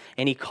changers.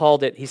 And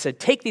he said,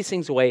 take these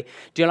things away.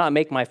 Do not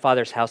make my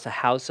Father's house a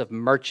house of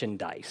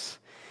merchandise.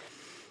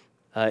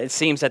 It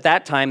seems at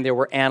that time there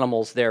were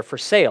animals there for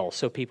sale,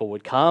 so people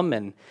would come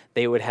and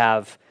they would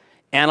have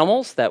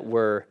animals that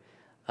were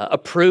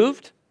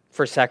approved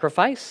for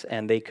sacrifice,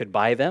 and they could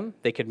buy them.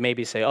 They could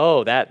maybe say,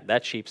 oh,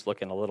 that sheep's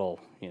looking a little,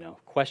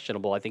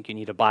 questionable. I think you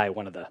need to buy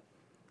one of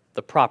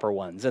the proper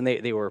ones. And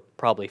they were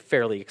probably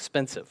fairly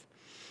expensive.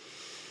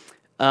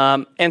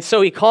 And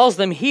so he calls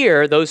them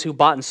here, those who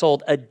bought and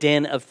sold, a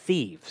den of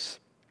thieves.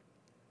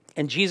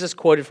 And Jesus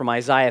quoted from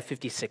Isaiah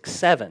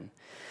 56:7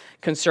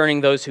 concerning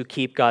those who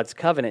keep God's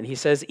covenant. He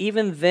says,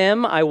 even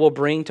them I will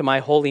bring to my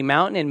holy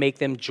mountain and make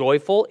them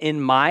joyful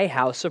in my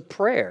house of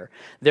prayer.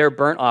 Their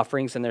burnt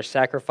offerings and their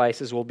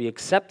sacrifices will be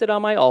accepted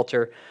on my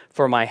altar,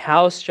 for my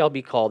house shall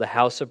be called a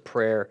house of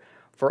prayer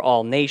for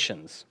all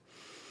nations.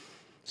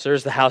 So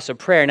there's the house of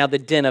prayer. Now the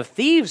den of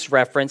thieves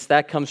reference,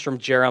 that comes from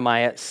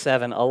Jeremiah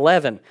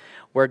 7:11,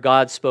 where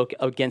God spoke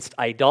against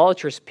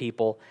idolatrous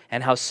people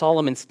and how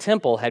Solomon's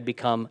temple had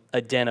become a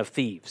den of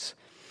thieves.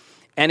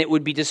 And it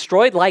would be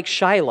destroyed like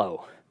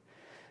Shiloh.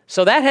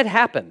 So that had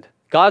happened.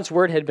 God's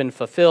word had been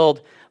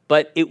fulfilled,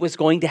 but it was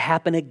going to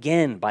happen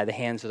again by the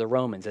hands of the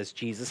Romans, as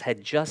Jesus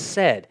had just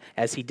said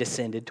as he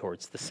descended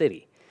towards the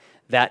city,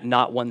 that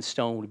not one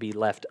stone would be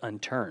left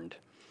unturned.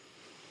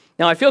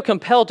 Now, I feel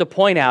compelled to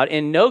point out,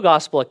 in no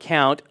gospel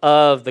account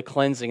of the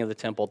cleansing of the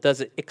temple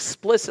does it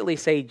explicitly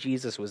say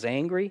Jesus was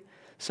angry.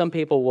 Some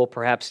people will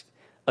perhaps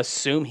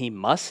assume he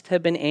must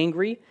have been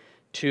angry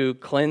to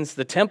cleanse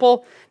the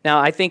temple.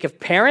 Now, I think if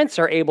parents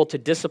are able to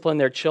discipline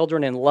their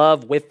children in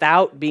love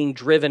without being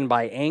driven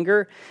by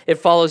anger, it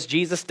follows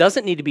Jesus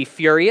doesn't need to be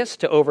furious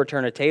to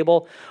overturn a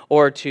table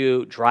or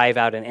to drive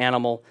out an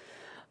animal,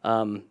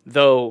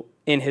 though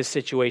in his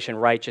situation,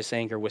 righteous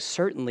anger was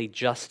certainly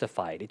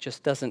justified. It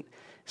just doesn't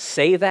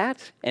say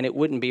that, and it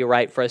wouldn't be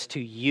right for us to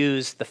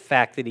use the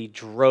fact that he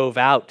drove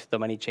out the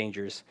money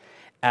changers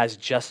as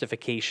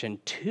justification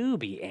to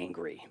be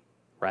angry,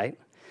 right?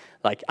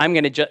 Like,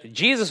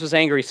 Jesus was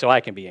angry, so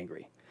I can be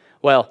angry.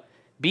 Well,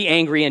 be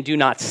angry and do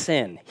not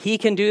sin. He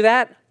can do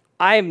that.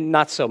 I'm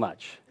not so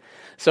much.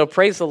 So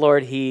praise the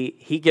Lord,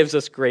 he gives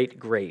us great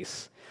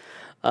grace.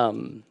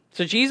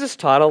 So Jesus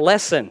taught a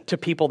lesson to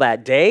people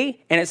that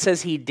day, and it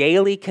says he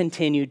daily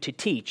continued to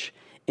teach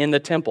in the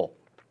temple.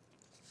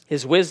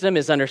 His wisdom,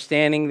 his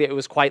understanding, that it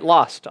was quite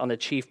lost on the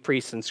chief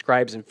priests and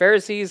scribes and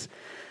Pharisees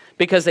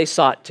because they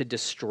sought to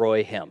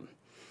destroy him.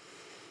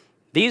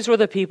 These were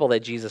the people that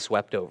Jesus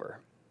wept over.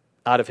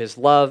 Out of his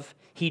love,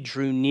 he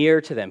drew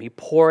near to them. He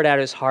poured out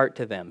his heart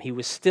to them. He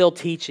was still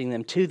teaching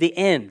them to the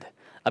end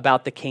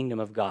about the kingdom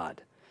of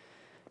God.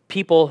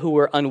 People who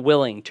were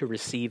unwilling to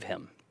receive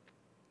him.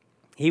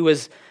 He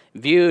was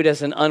viewed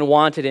as an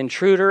unwanted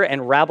intruder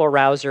and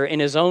rabble-rouser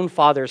in his own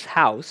father's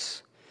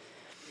house.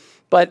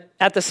 But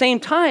at the same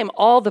time,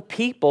 all the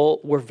people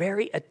were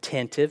very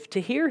attentive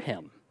to hear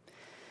him.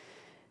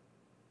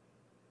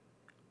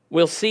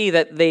 We'll see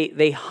that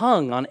they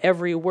hung on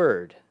every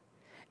word.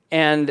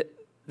 And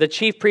the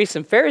chief priests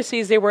and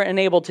Pharisees, they weren't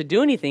unable to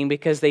do anything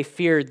because they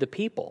feared the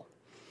people.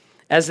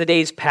 As the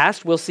days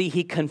passed, we'll see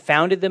he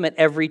confounded them at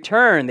every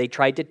turn. They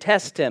tried to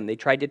test him. They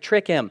tried to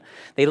trick him.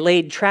 They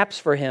laid traps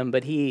for him,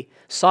 but he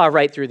saw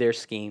right through their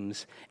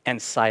schemes and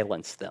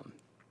silenced them.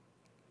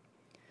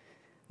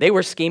 They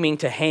were scheming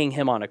to hang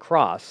him on a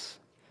cross.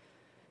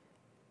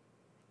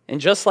 And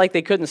just like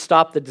they couldn't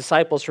stop the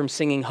disciples from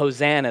singing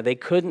Hosanna, they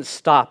couldn't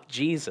stop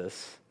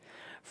Jesus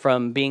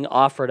from being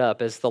offered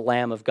up as the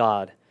Lamb of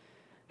God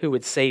who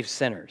would save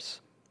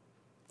sinners.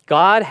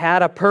 God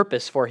had a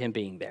purpose for him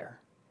being there,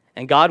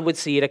 and God would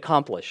see it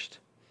accomplished.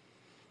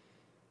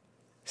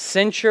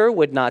 Censure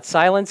would not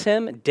silence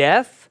him.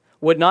 Death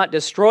would not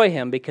destroy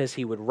him because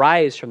he would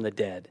rise from the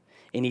dead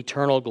in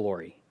eternal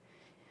glory.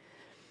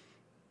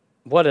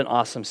 What an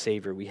awesome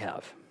Savior we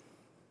have.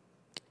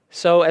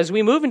 So as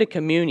we move into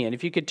communion,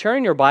 if you could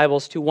turn your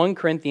Bibles to 1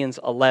 Corinthians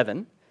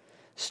 11,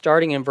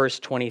 starting in verse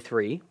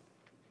 23.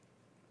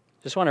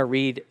 Just want to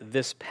read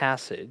this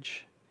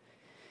passage.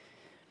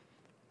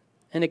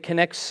 And it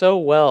connects so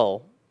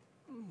well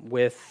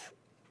with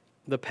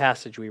the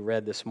passage we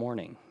read this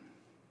morning.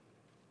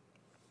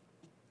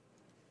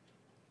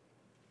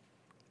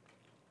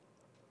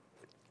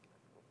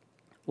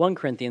 (1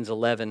 Corinthians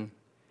 11,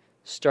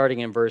 starting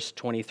in verse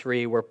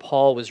 23, where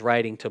Paul was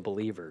writing to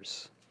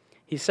believers.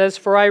 He says,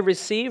 "For I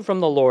received from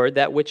the Lord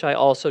that which I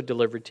also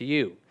delivered to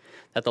you,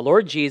 that the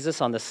Lord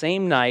Jesus, on the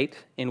same night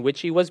in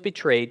which he was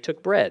betrayed,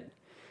 took bread.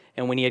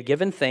 And when he had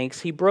given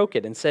thanks, he broke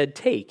it and said,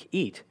 'Take,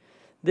 eat.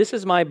 This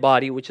is my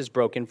body which is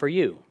broken for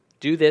you.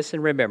 Do this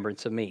in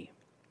remembrance of me.'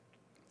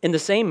 In the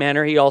same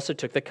manner, he also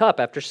took the cup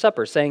after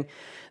supper, saying,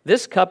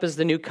 'This cup is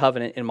the new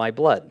covenant in my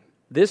blood.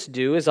 This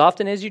do as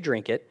often as you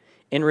drink it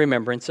in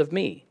remembrance of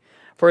me.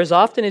 For as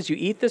often as you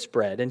eat this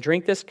bread and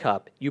drink this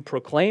cup, you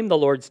proclaim the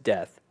Lord's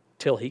death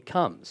till he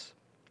comes.'"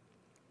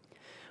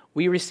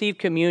 We receive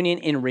communion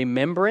in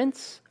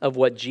remembrance of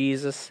what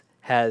Jesus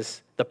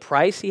has, the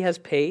price he has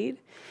paid,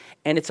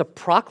 and it's a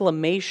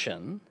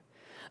proclamation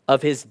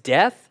of his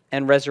death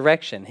and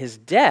resurrection. His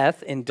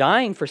death in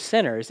dying for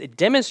sinners, it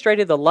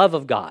demonstrated the love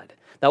of God,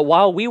 that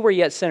while we were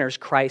yet sinners,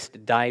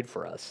 Christ died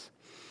for us.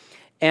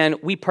 And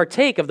we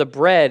partake of the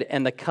bread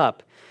and the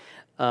cup,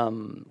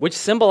 which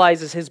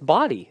symbolizes his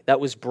body that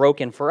was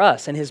broken for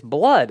us and his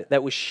blood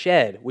that was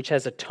shed, which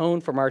has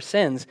atoned from our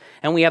sins.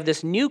 And we have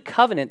this new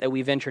covenant that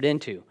we've entered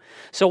into.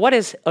 So what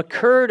has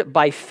occurred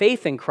by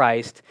faith in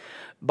Christ,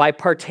 by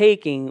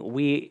partaking,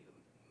 we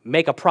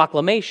make a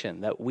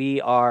proclamation that we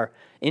are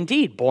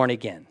indeed born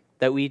again,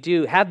 that we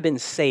have been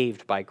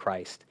saved by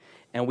Christ,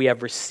 and we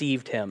have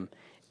received him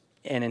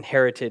and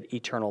inherited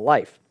eternal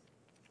life.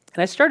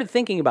 And I started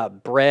thinking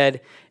about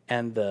bread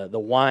and the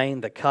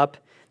wine, the cup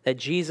that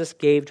Jesus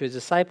gave to his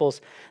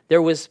disciples.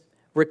 There was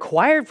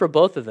required for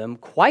both of them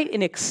quite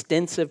an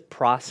extensive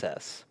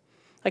process.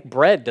 Like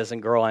bread doesn't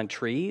grow on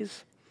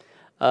trees.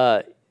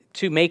 To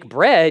make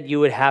bread, you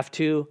would have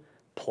to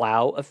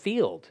plow a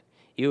field.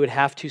 You would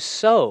have to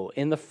sow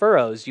in the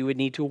furrows. You would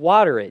need to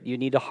water it. You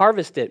need to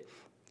harvest it,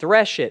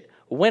 thresh it,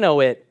 winnow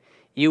it.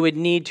 You would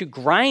need to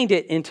grind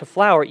it into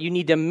flour. You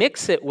need to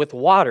mix it with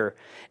water,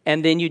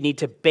 and then you need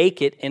to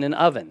bake it in an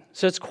oven.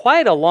 So it's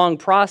quite a long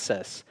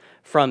process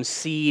from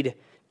seed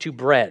to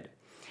bread.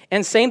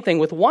 And same thing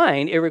with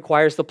wine. It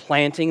requires the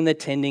planting and the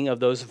tending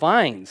of those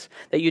vines,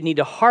 that you need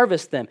to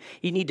harvest them.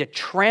 You need to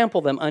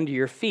trample them under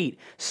your feet,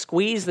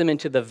 squeeze them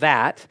into the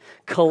vat,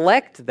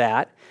 collect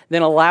that,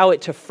 then allow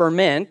it to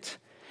ferment,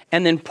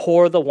 and then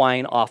pour the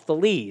wine off the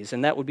lees.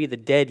 And that would be the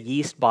dead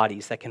yeast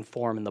bodies that can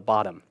form in the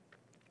bottom.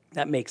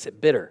 That makes it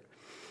bitter.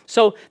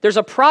 So there's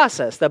a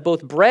process that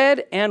both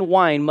bread and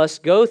wine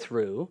must go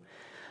through.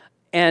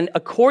 And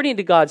according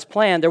to God's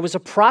plan, there was a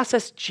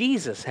process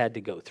Jesus had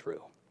to go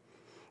through.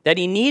 That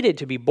he needed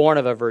to be born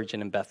of a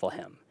virgin in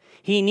Bethlehem.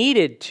 He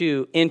needed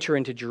to enter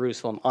into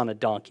Jerusalem on a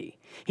donkey.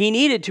 He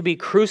needed to be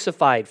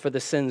crucified for the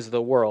sins of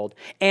the world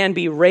and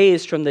be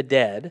raised from the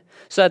dead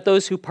so that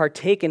those who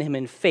partake in him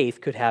in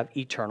faith could have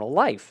eternal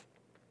life.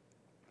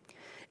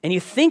 And you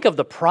think of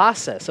the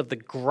process of the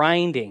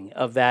grinding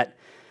of that,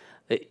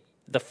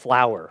 the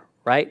flour,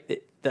 right?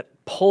 The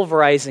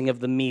pulverizing of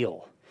the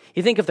meal.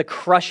 You think of the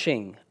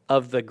crushing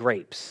of the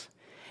grapes.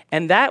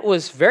 And that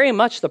was very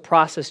much the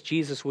process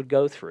Jesus would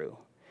go through.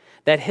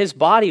 That his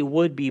body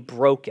would be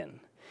broken.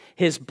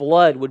 His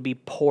blood would be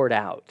poured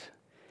out.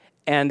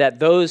 And that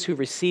those who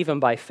receive him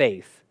by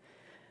faith,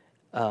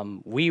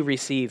 we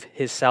receive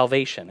his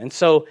salvation. And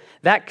so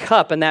that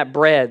cup and that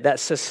bread that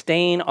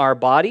sustain our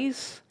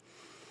bodies,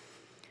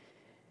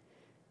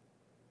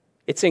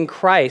 it's in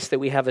Christ that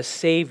we have a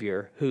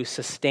Savior who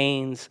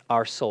sustains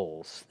our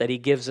souls, that he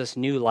gives us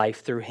new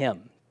life through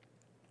him.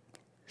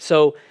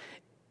 So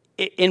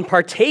in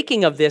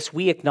partaking of this,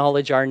 we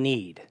acknowledge our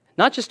need.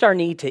 Not just our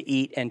need to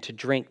eat and to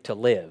drink to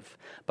live,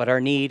 but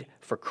our need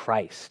for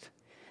Christ,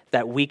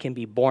 that we can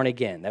be born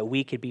again, that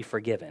we could be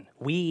forgiven.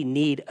 We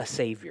need a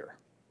Savior.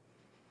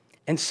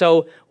 And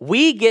so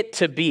we get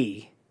to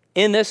be,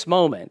 in this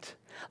moment,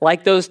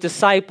 like those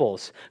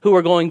disciples who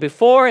were going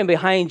before and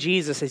behind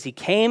Jesus as he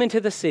came into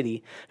the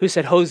city, who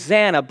said,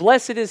 "Hosanna,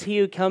 blessed is he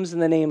who comes in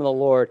the name of the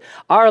Lord."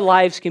 Our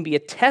lives can be a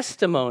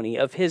testimony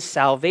of his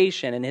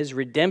salvation and his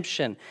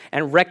redemption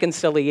and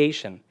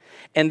reconciliation.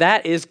 And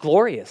that is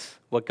glorious,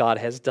 what God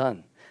has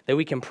done, that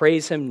we can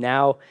praise him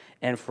now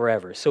and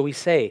forever. So we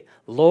say,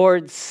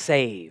 Lord,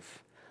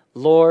 save.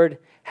 Lord,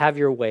 have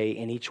your way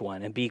in each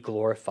one and be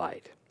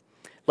glorified.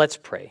 Let's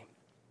pray.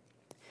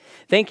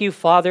 Thank you,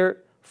 Father,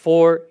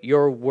 for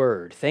your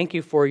word. Thank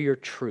you for your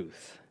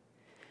truth.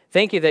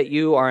 Thank you that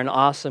you are an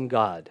awesome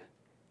God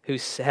who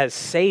has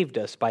saved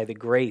us by the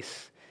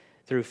grace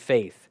through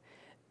faith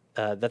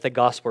that the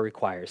gospel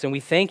requires. And we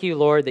thank you,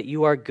 Lord, that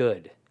you are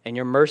good and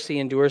your mercy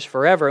endures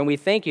forever. And we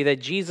thank you that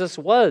Jesus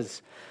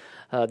was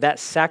that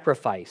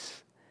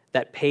sacrifice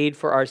that paid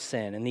for our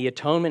sin, and the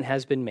atonement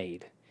has been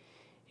made.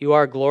 You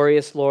are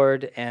glorious,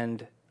 Lord,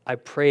 and I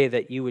pray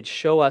that you would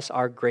show us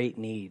our great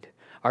need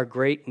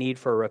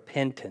for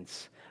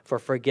repentance, for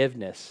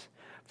forgiveness,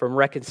 for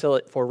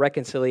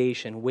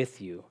reconciliation with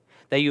you,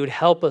 that you would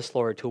help us,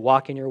 Lord, to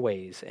walk in your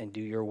ways and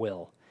do your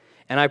will.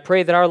 And I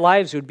pray that our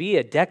lives would be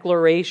a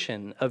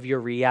declaration of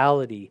your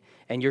reality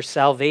and your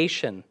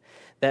salvation,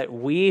 that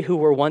we who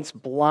were once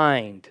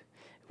blind,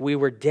 we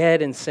were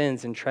dead in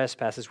sins and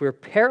trespasses, we were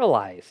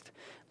paralyzed.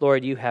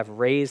 Lord, you have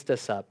raised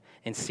us up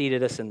and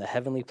seated us in the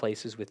heavenly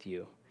places with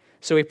you.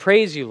 So we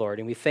praise you, Lord,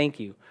 and we thank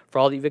you for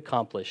all that you've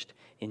accomplished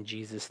in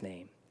Jesus'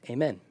 name.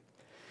 Amen.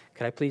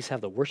 Could I please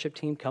have the worship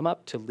team come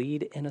up to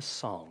lead in a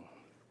song?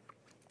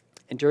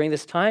 And during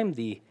this time,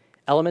 the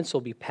elements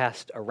will be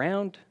passed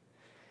around,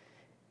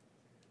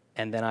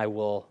 and then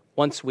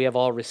once we have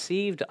all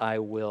received, I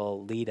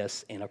will lead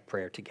us in a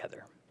prayer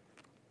together.